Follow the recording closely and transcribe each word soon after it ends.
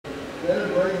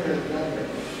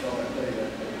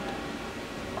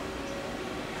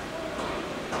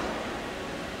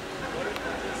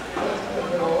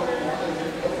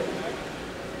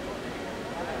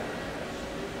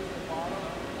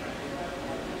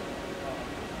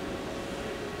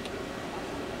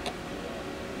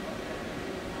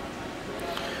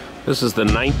This is the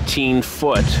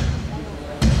 19-foot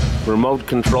remote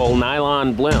control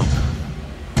nylon blimp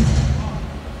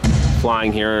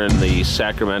flying here in the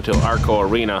Sacramento Arco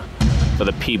Arena for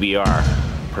the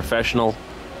PBR, Professional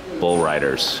Bull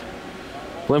Riders.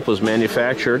 Blimp was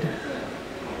manufactured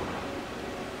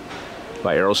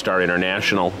by Aerostar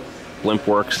International,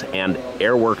 Blimpworks, and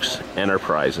Airworks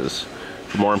Enterprises.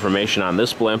 For more information on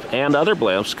this blimp and other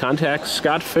blimps, contact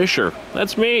Scott Fisher.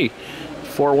 That's me.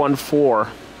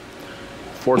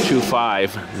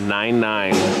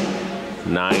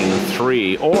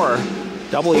 414-425-9993 or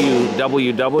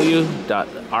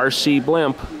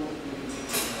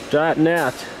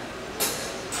www.rcblimp.net.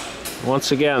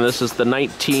 Once again, this is the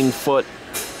 19-foot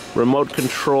remote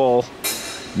control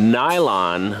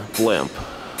nylon blimp.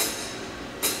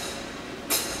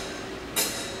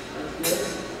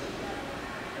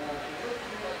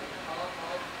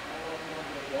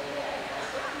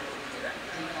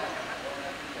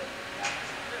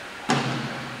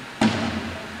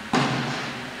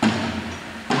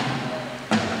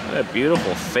 That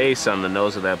beautiful face on the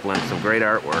nose of that blimp, some great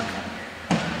artwork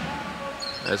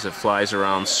as it flies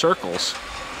around circles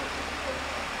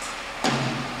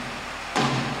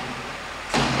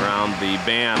around the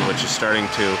band, which is starting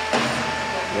to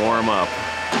warm up.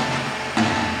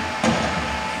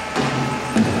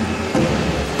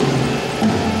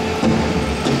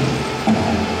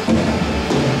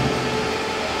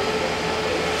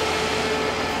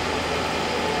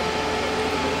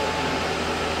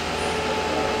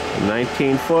 A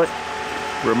 19-foot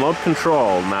remote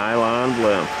control nylon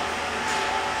blimp.